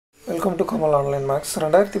Welcome to Kamal Online Max.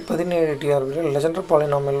 2017 TRB Legendre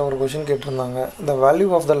Polynomial ஒரு question கேட்டிருந்தாங்க. The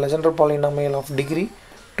value of the Legendre Polynomial of degree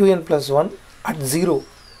 2n plus 1 at 0.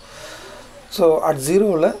 So at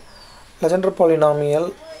 0 ல Legendre Polynomial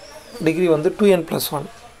degree வந்து 2n plus 1.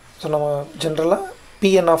 So நம்ம ஜெனரலா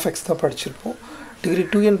pn of x தான் படிச்சிருப்போம். degree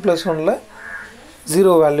 2n plus 1 ல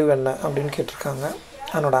 0 value என்ன அப்படினு கேட்டிருக்காங்க.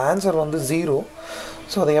 அதோட ஆன்சர் வந்து 0.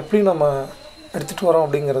 ஸோ அதை எப்படி நம்ம எடுத்துகிட்டு வரோம்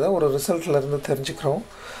அப்படிங்கிறத ஒரு ரிசல்ட்டில் இருந்து தெரிஞ்சுக்கிறோம்.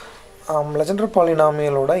 லெஜெண்டர்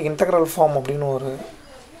பாலினாமியலோட இன்டெக்ரல் ஃபார்ம் அப்படின்னு ஒரு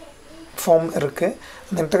ஃபார்ம் இருக்குது.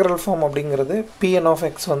 அந்த இன்டெக்ரல் ஃபார்ம் அப்படிங்கிறது pn of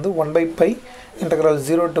x வந்து 1/π integral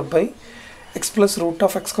 0 to π x plus root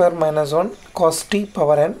of x square minus 1 cos t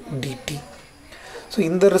power n dt. So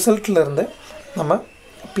இந்த ரிசல்ட்டில் இருந்து நம்ம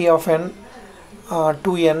p of n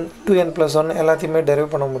 2n plus 1 எல்லாத்தையுமே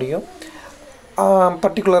டெரைவ் பண்ண முடியும்.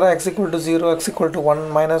 பர்டிகுலராக x equal to 0 x equal to 1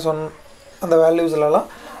 minus 1 அந்த வேல்யூஸ்லாம்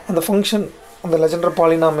அந்த ஃபங்க்ஷன் அந்த Legendre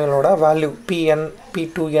பாலினாமியலோட value pn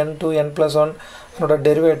p2n 2n plus 1 அதோட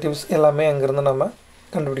டெரிவேட்டிவ்ஸ் எல்லாமே அங்கேருந்து நம்ம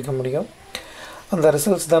கண்டுபிடிக்க முடியும். அந்த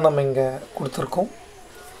ரிசல்ட்ஸ் தான் நம்ம இங்கே கொடுத்துருக்கோம்.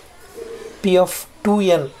 p of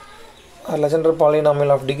 2n Legendre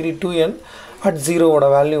polynomial of degree 2n at 0ஓட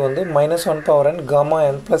value வந்து -1 power n gamma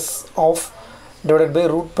n plus of divided by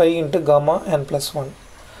root pi into gamma n plus 1.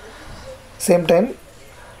 Same time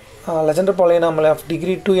Legendre polynomial of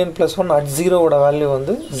degree 2n plus 1 at 0ஓட value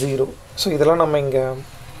வந்து 0. So இதெல்லாம் நம்ம இங்கே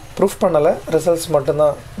proof பண்ணலை, results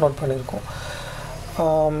மட்டும்தான் note பண்ணியிருக்கோம்.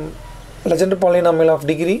 Legendre polynomial of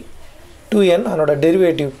degree 2n அதோட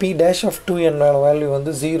derivative p dash of 2n value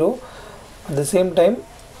வந்து 0. At the same time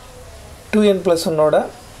 2n plus 1ஓட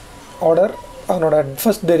order அதனோட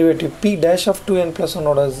first derivative p dash of 2n plus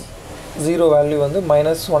 1ஓட 0 value வந்து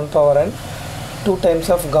 -1 power n 2 times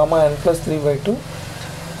of gamma n plus 3/2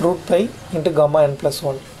 root pi into gamma n plus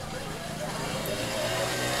 1.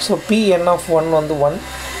 So pn of 1 வந்து 1,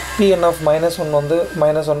 pn of -1 வந்து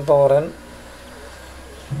 -1 power n,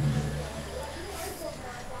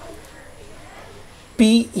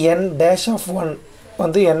 pn dash of 1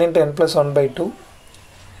 வந்து n into n plus 1/2,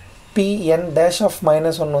 pn dash of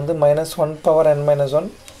 -1 வந்து -1 power n minus 1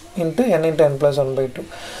 into n into n plus 1/2.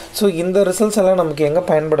 So இந்த results எல்லாம் நமக்கு எங்கே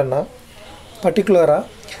பயன்படுன்னா பர்டிகுலராக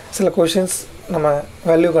சில கொஷின்ஸ் நம்ம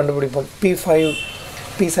வேல்யூ கண்டுபிடிப்போம். p5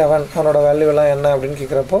 p7 அதனோட வேல்யூலாம் என்ன அப்படின்னு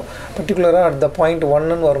கேட்குறப்போ பர்டிகுலராக அட் த பாயிண்ட்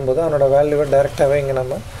 1ன்னு வரும்போது அதனோட வேல்யூவை டைரெக்டாகவே இங்கே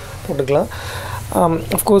நம்ம போட்டுக்கலாம்.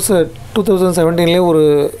 அஃப்கோர்ஸ் 2017 ஒரு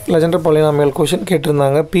லெஜெண்டர் பாலினாமியல் கொஷின்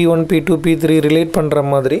கேட்டிருந்தாங்க, p1 p2 p3 ரிலேட் பண்ணுற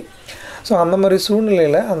மாதிரி. ஸோ அந்த மாதிரி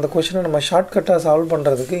சூழ்நிலையில் அந்த கொஷினை நம்ம ஷார்ட்கட்டாக சால்வ்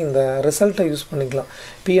பண்ணுறதுக்கு இந்த ரிசல்ட்டை யூஸ் பண்ணிக்கலாம்.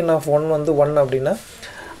 pn of 1 வந்து 1 அப்படின்னா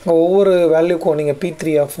ஒவ்வொரு வேல்யூக்கும் நீங்கள்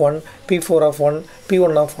p3 of 1 p4 of 1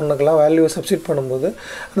 p1 of 1க்கெலாம் வேல்யூவை சப்ஸ்டிட் பண்ணும்போது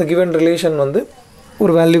அந்த கிவன் ரிலேஷன் வந்து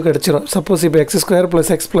ஒரு வேல்யூ கிடச்சிரும். சப்போஸ் இப்போ x² +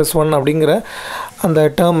 x + 1 அப்படிங்கிற அந்த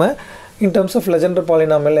டேர்மை in terms of Legendre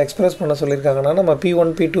polynomial express பண்ண சொல்லியிருக்காங்கன்னா நம்ம p1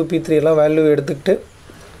 p2 p3 எல்லாம் வேல்யூ எடுத்துக்கிட்டு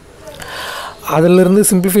அதிலிருந்து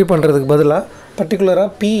சிம்பிளிஃபை பண்ணுறதுக்கு பதிலாக பர்டிகுலராக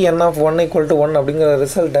pn of 1 = 1 அப்படிங்கிற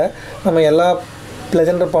ரிசல்ட்டை நம்ம எல்லா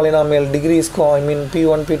Legendre polynomial டிகிரிஸ்க்கும்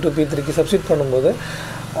p1 p2 p3க்கு substitute பண்ணும்போது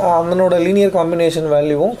அதனோட லீனியர் காம்பினேஷன்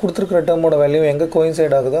வேல்யூவும் கொடுத்துருக்குற டேர்மோட வேல்யூவும் எங்கே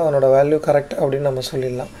கோயின்சைட் ஆகுதோ அதனோட வேல்யூ கரெக்ட் அப்படின்னு நம்ம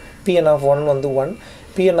சொல்லிடலாம். pn of 1 வந்து 1,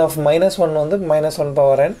 pn of -1 வந்து -1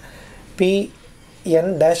 power n, pn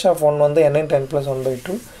dash of 1 வந்து n into n plus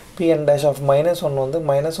 1/2, pn dash of -1 வந்து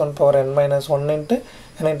 -1 power n minus 1 into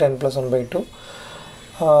n into n plus 1/2.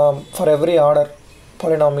 For every order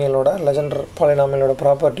polynomialோட Legendre polynomialோட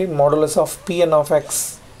property modulus of pn of x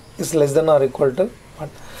is less than or equal to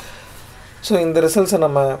 1. So இந்த ரிசல்ட்ஸை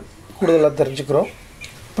நம்ம கூடுதலாக தெரிஞ்சுக்கிறோம்.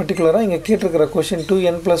 பர்டிகுலராக இங்கே கேட்டிருக்கிற question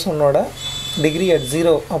 2n plus 1ஓட degree at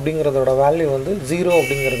 0 அப்படிங்கிறதோட value வந்து 0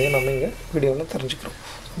 அப்படிங்கிறதையும் நம்ம இங்கே வீடியோவில் தெரிஞ்சுக்கிறோம்.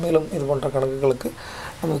 மேலும் இது போன்ற கணக்குகளுக்கு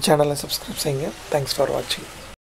நம்ம சேனலை சப்ஸ்கிரைப் செய்யுங்க. தேங்க்ஸ் ஃபார் வாட்சிங்.